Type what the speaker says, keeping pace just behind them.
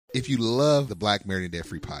If you love the Black Married and Debt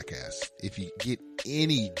Free podcast, if you get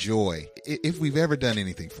any joy, if we've ever done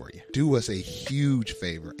anything for you, do us a huge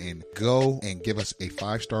favor and go and give us a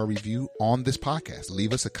 5-star review on this podcast.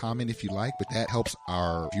 Leave us a comment if you like, but that helps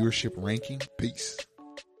our viewership ranking. Peace.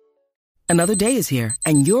 Another day is here,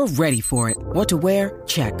 and you're ready for it. What to wear?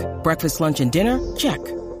 Check. Breakfast, lunch, and dinner? Check.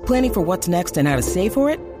 Planning for what's next and how to save for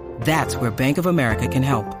it? That's where Bank of America can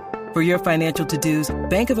help. For your financial to-dos,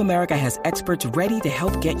 Bank of America has experts ready to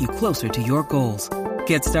help get you closer to your goals.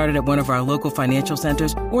 Get started at one of our local financial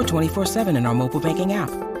centers or 24/7 in our mobile banking app.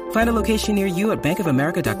 Find a location near you at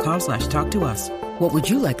bankofamerica.com/talktous. What would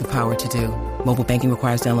you like the power to do? Mobile banking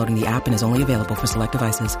requires downloading the app and is only available for select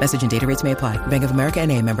devices. Message and data rates may apply. Bank of America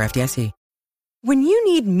N.A., member FDIC. When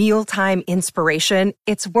you need mealtime inspiration,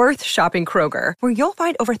 it's worth shopping Kroger, where you'll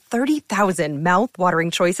find over 30,000 mouth-watering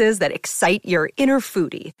choices that excite your inner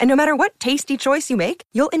foodie. And no matter what tasty choice you make,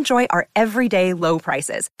 you'll enjoy our everyday low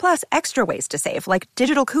prices, plus extra ways to save, like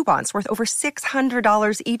digital coupons worth over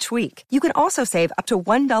 $600 each week. You can also save up to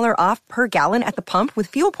 $1 off per gallon at the pump with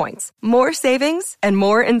fuel points. More savings and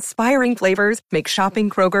more inspiring flavors make shopping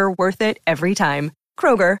Kroger worth it every time.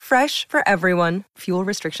 Kroger, fresh for everyone. Fuel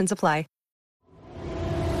restrictions apply.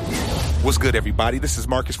 What's good, everybody? This is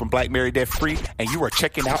Marcus from Black Married Debt Free, and you are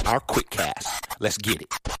checking out our quick cast. Let's get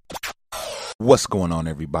it. What's going on,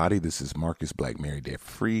 everybody? This is Marcus, Black Married Debt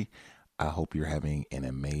Free. I hope you're having an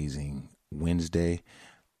amazing Wednesday.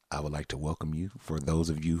 I would like to welcome you, for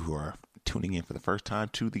those of you who are tuning in for the first time,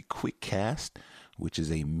 to the quick cast, which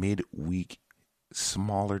is a midweek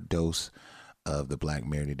smaller dose of the Black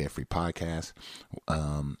Married and Debt Free podcast.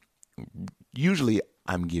 Usually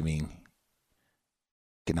I'm giving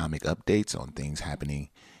economic updates on things happening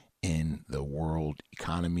in the world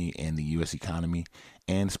economy and the U.S. economy,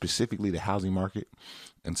 and specifically the housing market.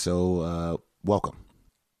 And so, welcome.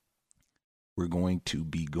 We're going to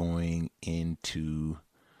be going into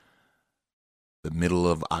the middle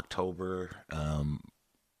of October, and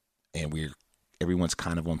everyone's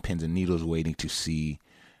kind of on pins and needles waiting to see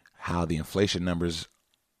how the inflation numbers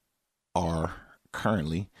are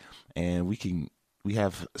currently. And we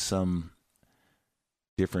have some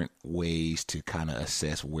different ways to kind of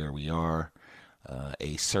assess where we are.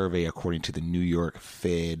 A survey according to the New York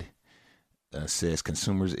Fed says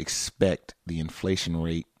consumers expect the inflation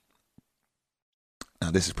rate.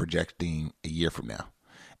 Now, this is projecting a year from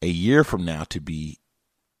now to be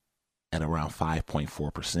at around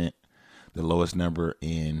 5.4%, the lowest number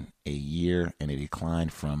in a year, and a decline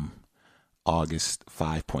from August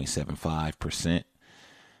 5.75%.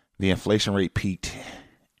 The inflation rate peaked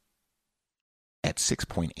at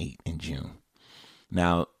 6.8 in June.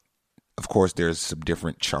 Now, of course, there's some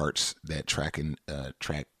different charts that track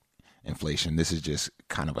inflation. This is just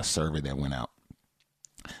kind of a survey that went out.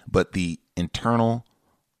 But the Internal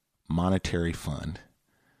Monetary Fund,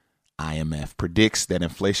 IMF, predicts that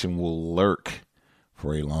inflation will lurk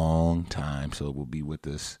for a long time, so it will be with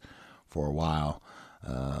us for a while.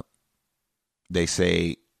 They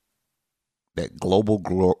say that global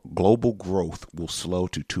growth will slow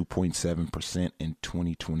to 2.7% in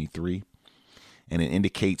 2023, and it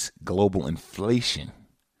indicates global inflation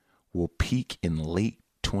will peak in late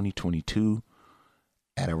 2022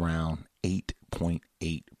 at around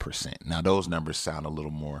 8.8%. Now, those numbers sound a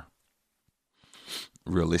little more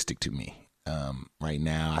realistic to me. Right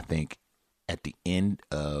now, I think at the end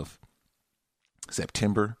of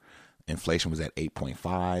September, inflation was at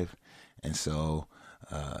 8.5, and so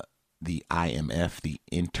the IMF, the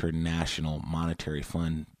International Monetary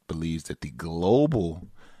Fund, believes that the global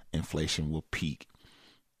inflation will peak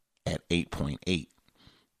at 8.8.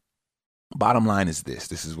 Bottom line is this.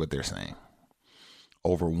 This is what they're saying.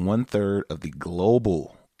 Over 1/3 of the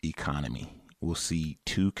global economy will see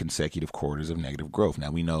 2 consecutive quarters of negative growth. Now,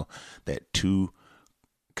 we know that 2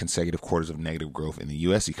 consecutive quarters of negative growth in the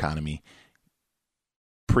U.S. economy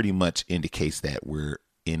pretty much indicates that we're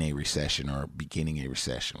in a recession or beginning a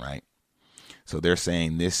recession, right? So they're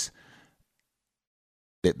saying that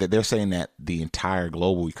the entire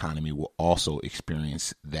global economy will also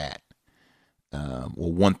experience that. Over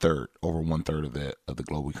 1/3 of the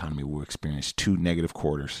global economy will experience 2 negative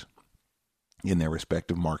quarters in their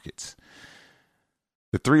respective markets.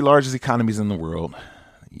 The 3 largest economies in the world,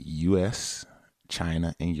 U.S.,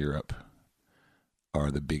 China, and Europe,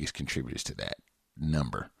 are the biggest contributors to that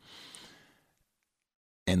number.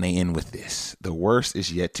 And they end with this: the worst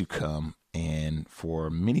is yet to come. And for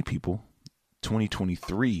many people,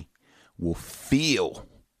 2023 will feel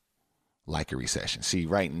like a recession. See,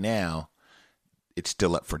 right now, it's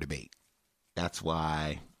still up for debate. That's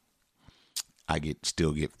why I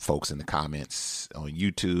still get folks in the comments on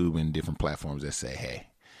YouTube and different platforms that say, hey,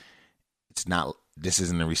 this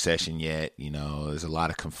isn't a recession yet. There's a lot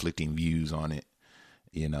of conflicting views on it,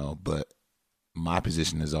 but my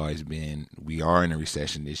position has always been we are in a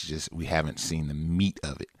recession. It's just we haven't seen the meat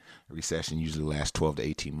of it. A recession usually lasts 12 to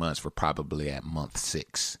 18 months. We're probably at month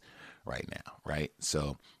 6 right now, right?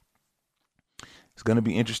 So it's going to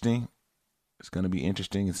be interesting.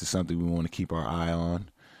 This is something we want to keep our eye on.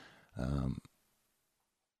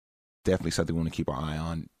 Definitely something we want to keep our eye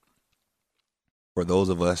on. For those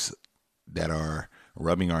of us that are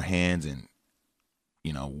rubbing our hands and,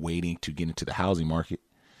 waiting to get into the housing market,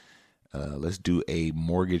 let's do a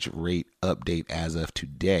mortgage rate update as of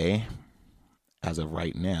today, as of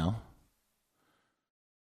right now.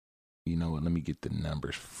 You know what? Let me get the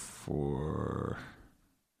numbers for.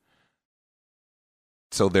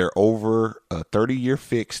 So they're over 30-year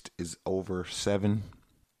fixed is over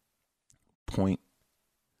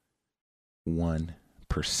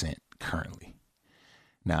 7.1% currently.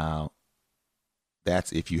 Now,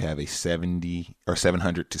 that's if you have a 70 or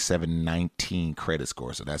 700 to 719 credit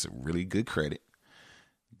score. So that's a really good credit.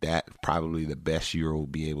 That's probably the best you will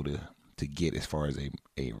be able to get as far as a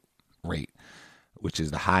rate, which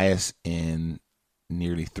is the highest in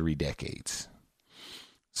nearly 3 decades.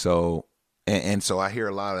 So, and so I hear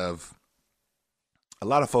a lot of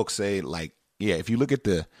folks say, like, yeah, if you look at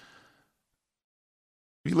like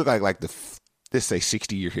the let's say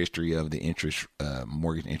 60-year history of the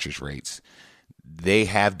mortgage interest rates, they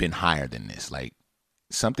have been higher than this. Like,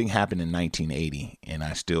 something happened in 1980, and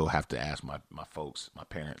I still have to ask my folks, my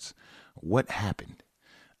parents, what happened?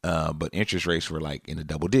 But interest rates were like in the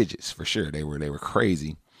double digits for sure. They were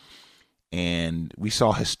crazy, and we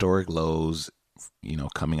saw historic lows,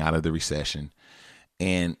 coming out of the recession.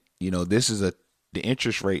 And the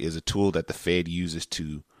interest rate is a tool that the Fed uses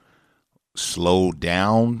to slow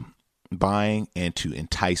down buying and to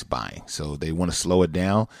entice buying. So they want to slow it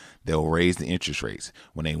down, they'll raise the interest rates.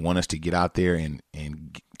 When they want us to get out there and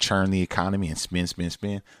churn the economy and spend,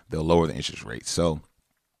 they'll lower the interest rates. So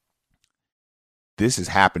this has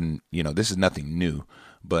happened, this is nothing new,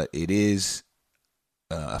 but it is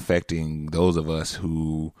affecting those of us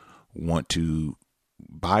who want to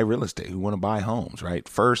buy real estate, who want to buy homes, right?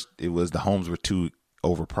 First, it was the homes were too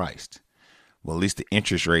overpriced. Well, at least the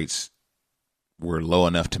interest rates were low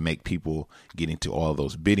enough to make people get into all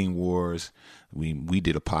those bidding wars. We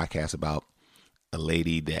did a podcast about a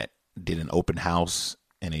lady that did an open house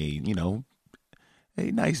in a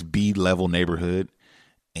nice B level neighborhood,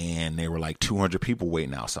 and there were like 200 people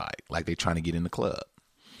waiting outside, like they trying to get in the club,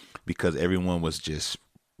 because everyone was just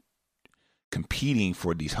competing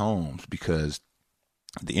for these homes because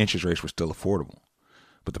the interest rates were still affordable,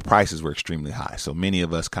 but the prices were extremely high. So many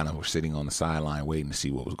of us kind of were sitting on the sideline waiting to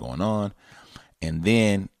see what was going on. And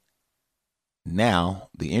then now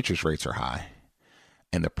the interest rates are high,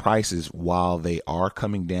 and the prices, while they are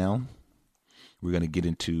coming down, we're going to get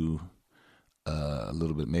into a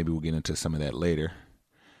little bit. Maybe we'll get into some of that later.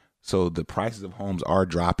 So the prices of homes are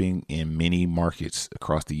dropping in many markets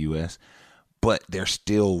across the U.S., but they're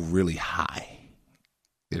still really high.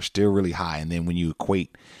 And then when you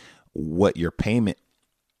equate what happens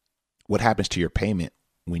to your payment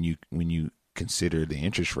when you consider the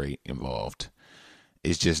interest rate involved,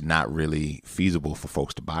 it's just not really feasible for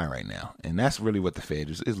folks to buy right now. And that's really what the Fed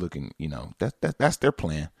is looking, that's their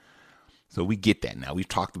plan. So we get that now. We've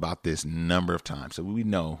talked about this a number of times. So we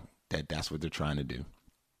know that that's what they're trying to do.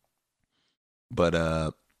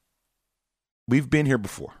 But we've been here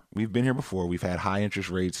before. We've had high interest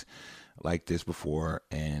rates like this before.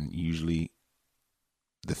 And usually,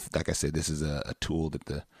 like I said, this is a tool that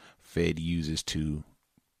the Fed uses to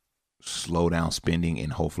slow down spending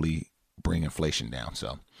and hopefully bring inflation down.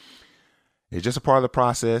 So it's just a part of the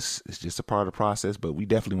process. But we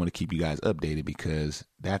definitely want to keep you guys updated, because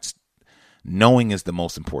knowing is the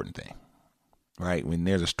most important thing, right? When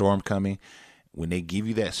there's a storm coming, when they give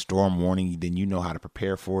you that storm warning, then you know how to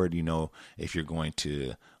prepare for it. You know if you're going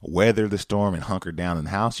to weather the storm and hunker down in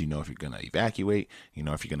the house. You know if you're going to evacuate. You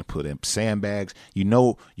know if you're going to put in sandbags.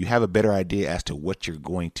 You have a better idea as to what you're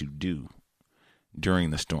going to do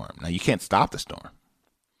during the storm. Now, you can't stop the storm,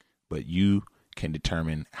 but you can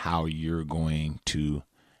determine how you're going to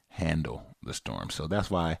handle the storm. So that's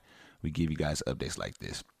why we give you guys updates like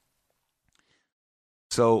this.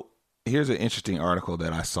 So here's an interesting article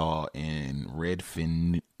that I saw in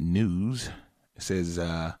Redfin News. It says,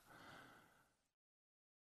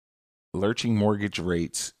 lurching mortgage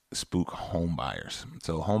rates spook home buyers.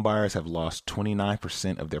 So home buyers have lost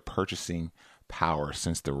 29% of their purchasing power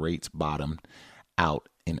since the rates bottomed out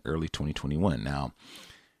in early 2021. Now,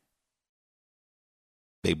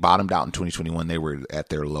 they bottomed out in 2021. They were at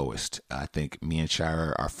their lowest. I think me and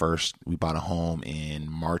Shira, we bought a home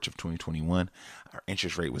in March of 2021. Our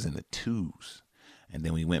interest rate was in the 2s. And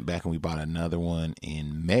then we went back and we bought another one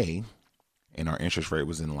in May, and our interest rate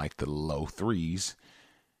was in like the low 3s.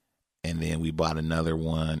 And then we bought another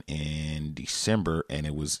one in December, and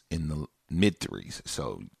it was in the mid 3s.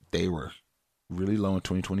 So they were really low in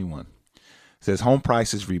 2021. It says home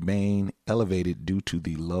prices remain elevated due to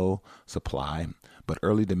the low supply, but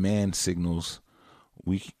early demand signals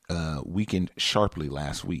weakened sharply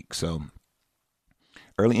last week. So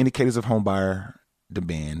early indicators of home buyer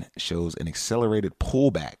demand shows an accelerated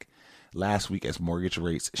pullback last week as mortgage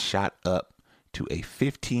rates shot up to a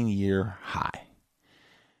 15-year high.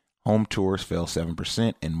 Home tours fell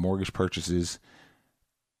 7%, and mortgage purchase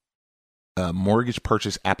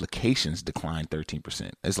applications declined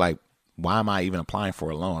 13%. It's like, why am I even applying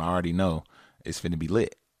for a loan? I already know it's going to be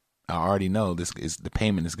lit. I already know the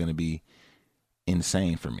payment is going to be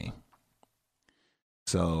insane for me.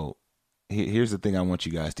 So here's the thing I want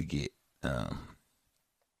you guys to get. I'm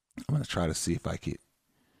going to try to see if I could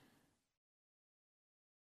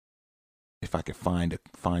find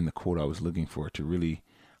the quote I was looking for to really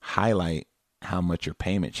highlight how much your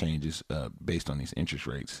payment changes based on these interest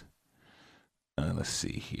rates. Let's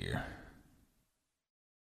see here.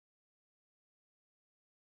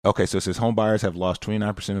 Okay, so it says home buyers have lost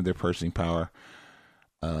 29% of their purchasing power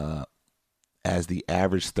as the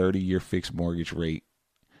average 30-year fixed mortgage rate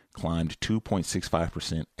climbed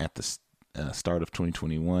 2.65% at the start of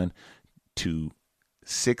 2021 to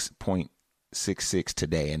 6.66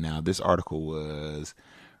 today. And now this article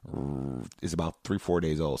is about 3-4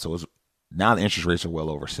 days old. So now the interest rates are well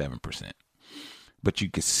over 7%. But you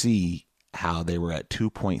can see how they were at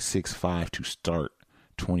 2.65 to start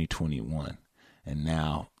 2021. And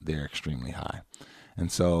now they're extremely high.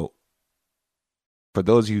 And so for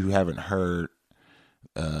those of you who haven't heard,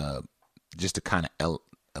 just to kind of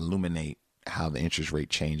illuminate how the interest rate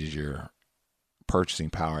changes your purchasing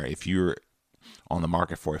power. If you're on the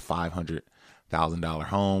market for a $500,000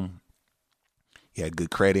 home, you had good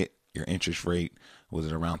credit, your interest rate was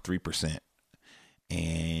at around 3%,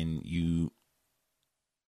 and you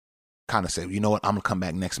kind of say, you know what, I'm going to come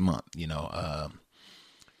back next month,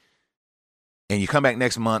 and you come back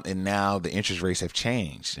next month, and now the interest rates have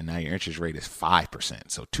changed, and now your interest rate is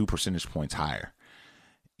 5%, so 2 percentage points higher.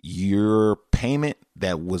 Your payment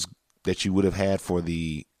that you would have had for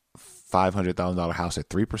the $500,000 house at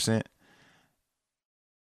 3%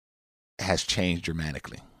 has changed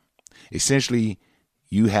dramatically. Essentially,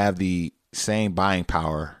 you have the same buying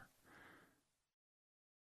power.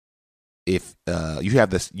 If you have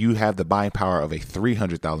the buying power of a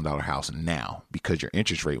 $300,000 house now, because your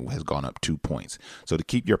interest rate has gone up 2 points. So to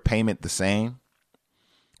keep your payment the same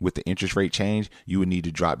with the interest rate change, you would need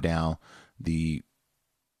to drop down the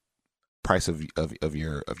price of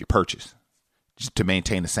your purchase just to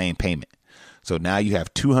maintain the same payment. So now you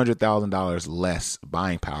have $200,000 less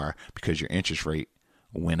buying power because your interest rate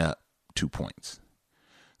went up 2 points.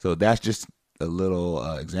 So that's just a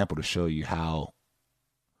little example to show you how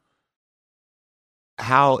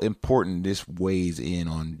important this weighs in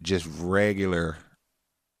on just regular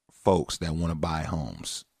folks that want to buy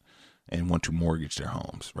homes and want to mortgage their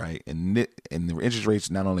homes, right? And the interest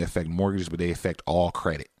rates not only affect mortgages, but they affect all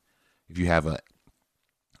credit. If you have a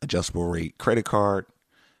adjustable rate credit card,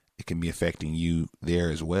 it can be affecting you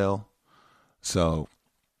there as well. So,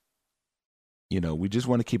 we just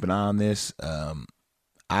want to keep an eye on this.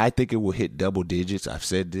 I think it will hit double digits. I've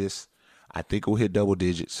said this. I think it will hit double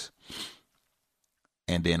digits.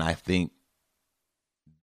 And then I think,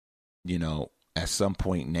 at some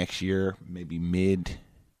point next year, maybe mid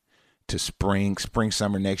to spring,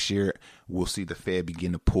 summer next year, we'll see the Fed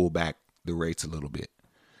begin to pull back the rates a little bit.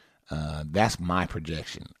 That's my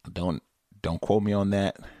projection. Don't quote me on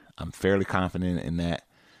that. I'm fairly confident in that.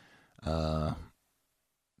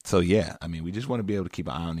 So yeah, we just want to be able to keep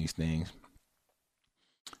an eye on these things,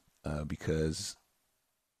 because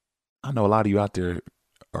I know a lot of you out there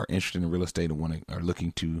are interested in real estate and are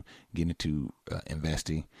looking to get into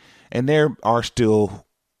investing, and there are still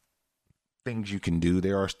things you can do.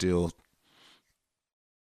 There are still,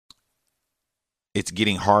 it's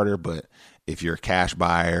getting harder, but if you're a cash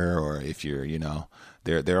buyer or if you're,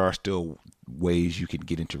 there are still ways you can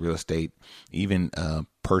get into real estate, even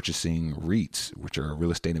purchasing REITs, which are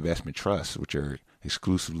real estate investment trusts, which are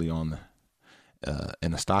exclusively on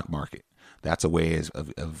in the stock market. That's a way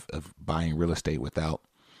of buying real estate without,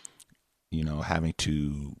 having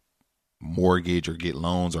to mortgage or get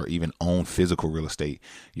loans or even own physical real estate.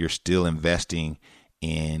 You're still investing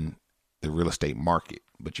in the real estate market,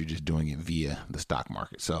 but you're just doing it via the stock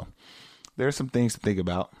market. So there are some things to think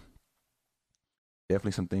about.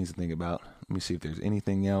 Definitely some things to think about. Let me see if there's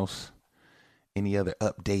anything else. Any other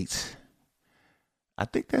updates? I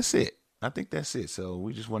think that's it. So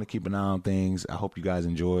we just want to keep an eye on things. I hope you guys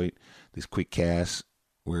enjoyed this quick cast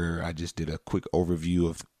where I just did a quick overview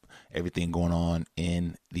of everything going on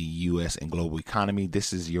in the U.S. and global economy.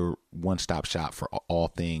 This is your one-stop shop for all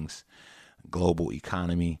things global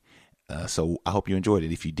economy. So I hope you enjoyed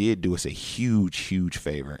it. If you did, do us a huge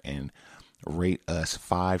favor and rate us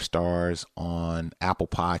 5 stars on Apple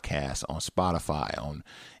Podcasts, on Spotify, on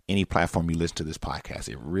any platform you listen to this podcast.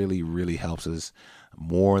 It really helps us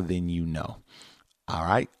more than you know. All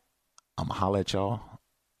right. I'm going to holler at y'all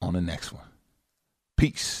on the next one.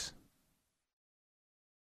 Peace.